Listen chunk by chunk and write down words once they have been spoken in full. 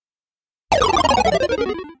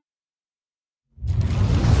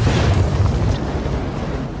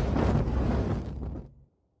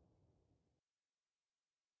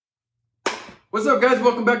What's up, guys?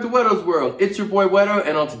 Welcome back to Whetto's World. It's your boy Whetto,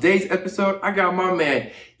 and on today's episode, I got my man,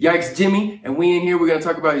 YikesJimmie, and we in here, we're gonna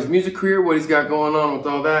talk about his music career, what he's got going on with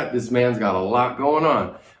all that. This man's got a lot going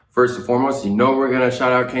on. First and foremost, you know we're gonna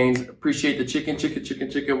shout out Canes. Appreciate the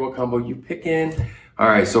chicken. What combo you picking? All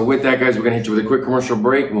right, so with that, guys, we're gonna hit you with a quick commercial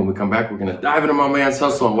break. When we come back, we're gonna dive into my man's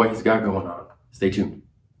hustle and what he's got going on. Stay tuned.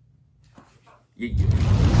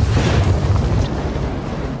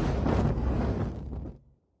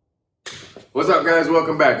 What's up, guys?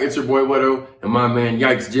 Welcome back. It's your boy Whetto and my man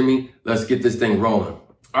YikesJimmie. Let's get this thing rolling.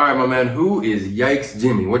 All right, my man, who is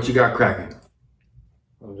YikesJimmie? What you got cracking?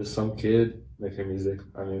 I'm just some kid making music.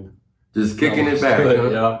 Just kicking it back, huh?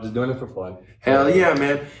 Yeah, just doing it for fun. Hell yeah,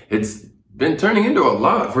 man. It's been turning into a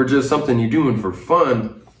lot for just something you're doing for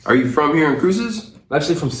fun. Are you from here in Cruces? I'm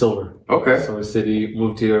actually from Silver. Okay. Silver City.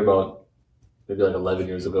 Moved here about maybe like 11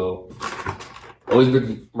 years ago. Always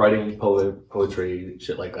been writing poetry,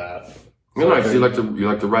 shit like that. You like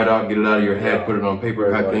to write out, get it out of your head, put it on paper,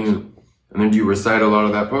 type thing, and then do you recite a lot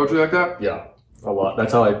of that poetry like that? Yeah, a lot.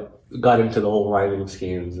 That's how I got into the whole rhyming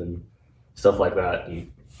schemes and stuff like that.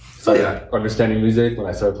 And started understanding music when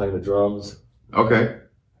I started playing the drums. Okay.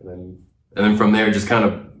 And then from there, it just kind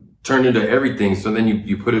of turned into everything. So then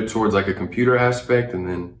you put it towards like a computer aspect, and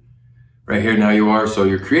then right here now you are. So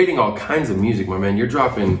you're creating all kinds of music, my man. You're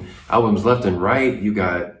dropping albums left and right. You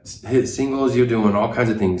got hit singles. You're doing all kinds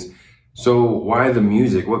of things. So why the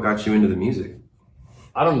music? What got you into the music?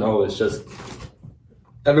 I don't know. It's just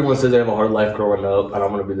everyone says they have a hard life growing up, and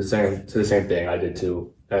I'm gonna be the same thing. I did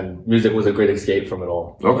too, and music was a great escape from it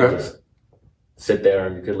all. Okay. Just sit there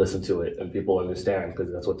and you could listen to it, and people understand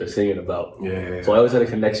because that's what they're singing about. Yeah. So I always had a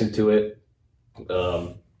connection to it.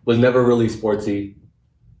 Was never really sportsy,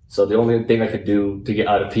 so the only thing I could do to get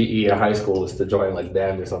out of PE in high school was to join like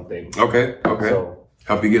band or something. Okay. So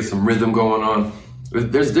help you get some rhythm going on.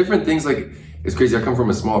 There's different things, like, it's crazy. I come from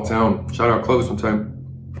a small town. Shout out Clovis one time.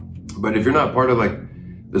 But if you're not part of like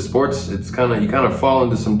the sports, it's you kind of fall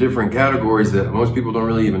into some different categories that most people don't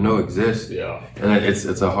really even know exist. Yeah. And it's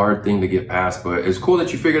a hard thing to get past, but it's cool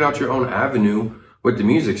that you figured out your own avenue with the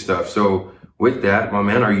music stuff. So with that, my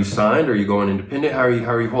man, are you signed? Are you going independent? How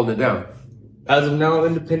are you holding it down? As of now, I'm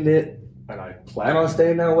independent, and I plan on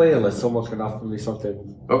staying that way unless someone can offer me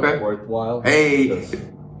something worthwhile. Hey,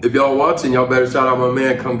 if y'all watching, y'all better shout out my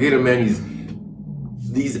man. Come get him, man.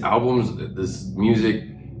 These albums, this music,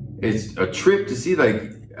 it's a trip to see.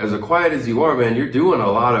 Like, as quiet as you are, man, you're doing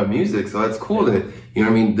a lot of music. So that's cool that, you know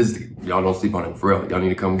what I mean? Y'all don't sleep on him, for real. Y'all need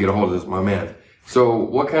to come get a hold of this, my man. So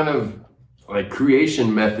what kind of like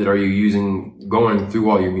creation method are you using going through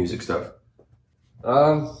all your music stuff?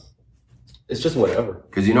 It's just whatever.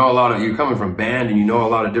 Because you know you're coming from band and you know a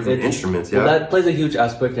lot of different instruments, yeah? Well, that plays a huge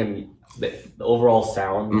aspect in the overall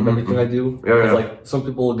sound of everything I do. Yeah. Like, some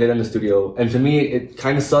people will get in the studio, and to me, it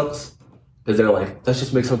kind of sucks because they're like, let's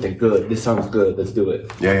just make something good. This sounds good. Let's do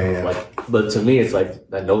it. Yeah. Like, but to me, it's like,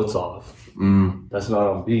 that note's off. That's not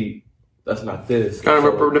on beat. That's not this. Kind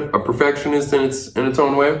of a perfectionist in its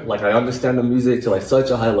own way. Like, I understand the music to like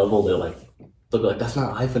such a high level. They'll be like, that's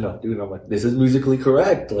not hype enough, dude. And I'm like, this is musically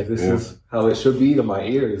correct. Like, this is how it should be to my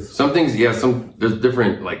ears. Some things, there's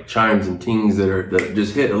different like chimes and tings that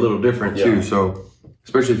just hit a little different too. So,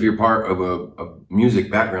 especially if you're part of a music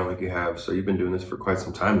background like you have. So you've been doing this for quite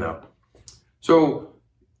some time now. So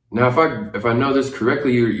now, if I know this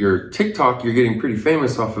correctly, your TikTok, you're getting pretty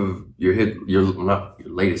famous off of your not your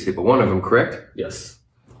latest hit, but one of them, correct? Yes.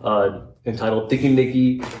 Entitled Thinking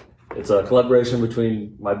Nicky. It's a collaboration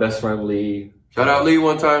between my best friend Lee. Shout out Lee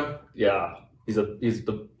one time. Yeah, he's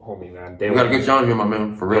the homie, man. We gotta get you on here, my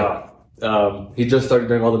man, for real. Yeah. He just started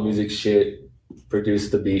doing all the music shit,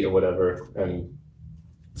 produced the beat or whatever, and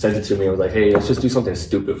sent it to me. I was like, hey, let's just do something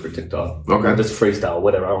stupid for TikTok. Okay. Just freestyle,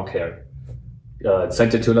 whatever, I don't care.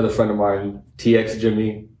 Sent it to another friend of mine,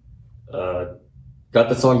 YikesJimmie. Got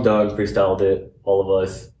the song done, freestyled it, all of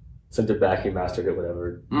us. Sent it back, he mastered it,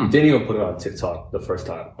 whatever. Didn't even put it on TikTok the first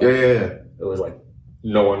time. Yeah. It was like,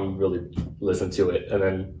 no one really listened to it. And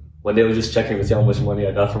then when they were just checking to see how much money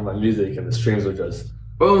I got from my music, and the streams were just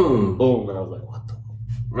boom. And I was like, what the?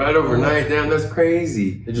 Right overnight, damn, that's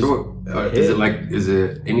crazy. Is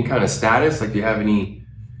it any kind of status? Like, do you have any,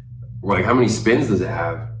 like, how many spins does it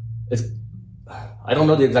have? I don't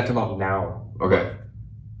know the exact amount now. Okay.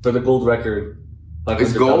 For the gold record,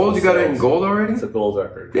 it's gold? You got it in gold already? It's a gold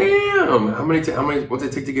record. Damn! How many? What's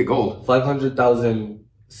it take to get gold? 500,000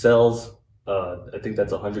 sales. I think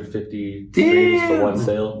that's 150 streams for one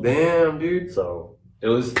sale. Damn, dude. So it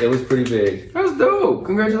was pretty big. That's dope.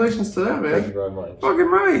 Congratulations to that, man. Thank you very much.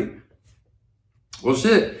 Fucking right. Well,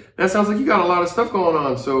 shit. That sounds like you got a lot of stuff going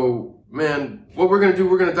on. So man, what we're gonna do,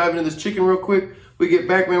 we're gonna dive into this chicken real quick. We get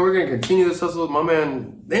back, man, we're gonna continue this hustle with my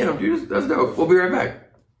man. Damn, dude, that's dope. We'll be right back.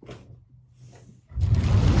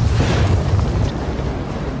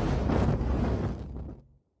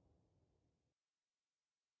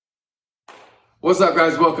 What's up,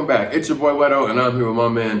 guys? Welcome back. It's your boy Whetto, and I'm here with my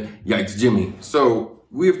man YikesJimmie. So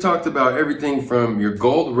we have talked about everything from your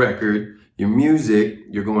gold record, your music,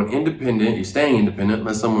 you're going independent, you're staying independent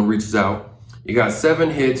unless someone reaches out. You got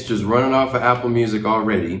 7 hits just running off of Apple Music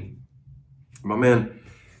already. My man,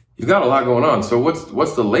 you got a lot going on. So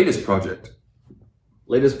what's the latest project?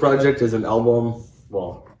 Latest project is an album.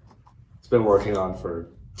 Well, it's been working on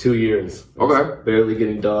for 2 years. Okay. It's barely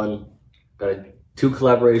getting done. Got 2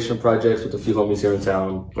 collaboration projects with a few homies here in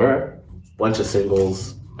town. All right. Bunch of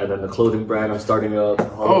singles. And then the clothing brand I'm starting up.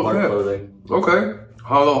 Hollow Heart Clothing. Okay.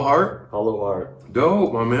 Hollow Heart? Hollow Heart.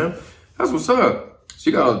 Dope, my man. That's what's up.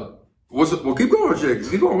 So you got, well, keep going, Jake.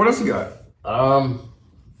 Keep going. What else you got?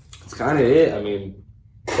 It's kind of it. I mean,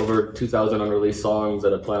 over 2,000 unreleased songs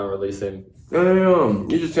that I plan on releasing. Damn.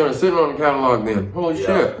 You're just kind of sitting on the catalog then. Holy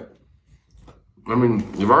shit. I mean,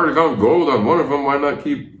 you've already gone gold on one of them. Why not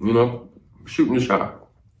keep, shooting the shot?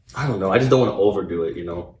 I don't know. I just don't want to overdo it,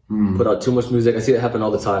 Put out too much music. I see it happen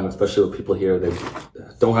all the time, especially with people here. They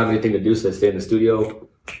don't have anything to do, so they stay in the studio,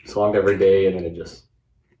 song every day, and then it just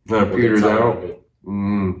peters out.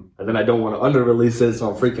 And then I don't want to under-release it,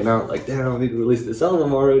 so I'm freaking out. Like, damn, I need to release this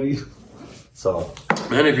album already. So,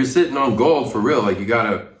 man, if you're sitting on gold for real, like you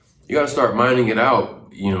gotta start mining it out.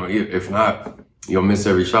 If not, you'll miss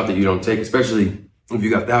every shot that you don't take. Especially if you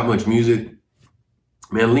got that much music.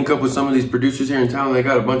 Man, link up with some of these producers here in town. They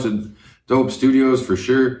got a bunch of dope studios for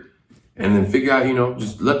sure. And then figure out,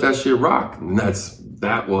 just let that shit rock. And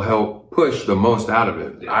that will help push the most out of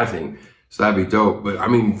it, I think. So that'd be dope. But I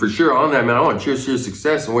mean, for sure on that, man, I want to cheers to your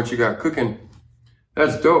success and what you got cooking.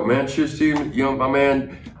 That's dope, man. Cheers to you, my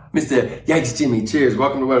man, Mr. YikesJimmie. Cheers.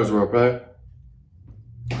 Welcome to Whetto's World, brother.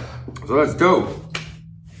 So that's dope.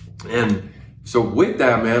 And so with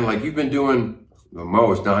that, man, like you've been doing the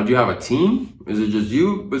most. Now, do you have a team? Is it just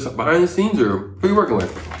you behind the scenes, or who are you working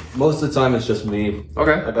with? Most of the time, it's just me.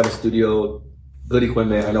 Okay. I got a studio, good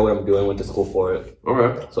equipment. I know what I'm doing. Went to school for it.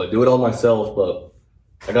 Okay. So I do it all myself, but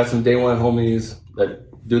I got some day one homies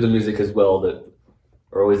that do the music as well that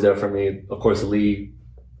are always there for me. Of course, Lee,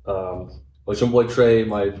 Ocean Boy Trey,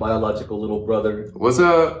 my biological little brother. What's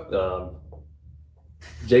up?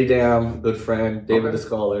 J Dam, good friend. David the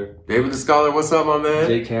Scholar. David the Scholar, what's up, my man?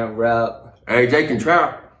 Jay Can't Rap. Hey, Jay can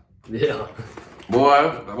trap. Yeah. Boy,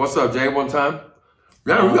 what's up, Jay? One time?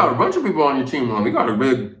 Yeah, we got a bunch of people on your team, man. We got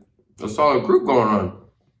a solid group going on.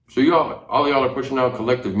 So all y'all are pushing out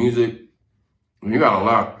collective music. You got a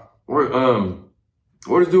lot. What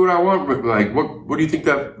is Do What I Want? But like, what do you think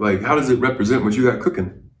that, like, how does it represent what you got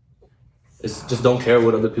cooking? It's just don't care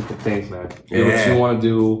what other people think, man. Do what you want to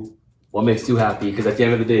do, what makes you happy, because at the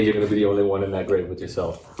end of the day, you're going to be the only one in that grave with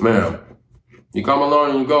yourself. Man, you come alone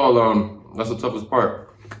and you go alone. That's the toughest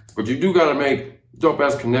part. But you do got to make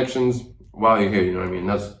dope-ass connections while you're here, you know what I mean?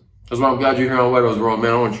 That's why I'm glad you're here on Whetto's World,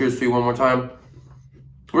 man. I want to cheers to you one more time.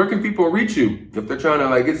 Where can people reach you if they're trying to,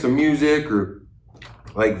 like, get some music or,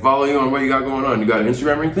 like, follow you on what you got going on? You got an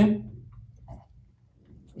Instagram or anything?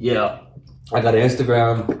 Yeah. I got an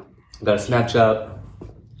Instagram. I got a Snapchat.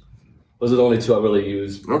 Those are the only 2 I really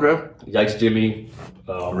use. Okay. YikesJimmie.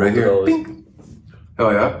 Right here. Bing.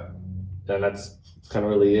 Hell yeah. And that's kind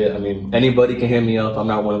of really it. I mean, anybody can hit me up. I'm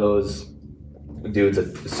not one of those dudes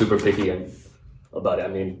that's super picky about it. I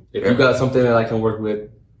mean, if you got something that I can work with,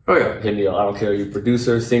 hit me up. I don't care. You're a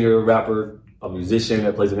producer, singer, rapper, a musician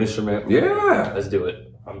that plays an instrument. Yeah. Let's do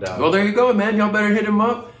it. I'm down. Well, there you go, man. Y'all better hit him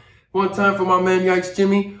up. One time for my man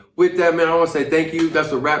YikesJimmie. With that, man, I want to say thank you.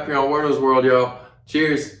 That's a wrap here on Whetto's World, y'all.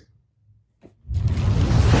 Cheers.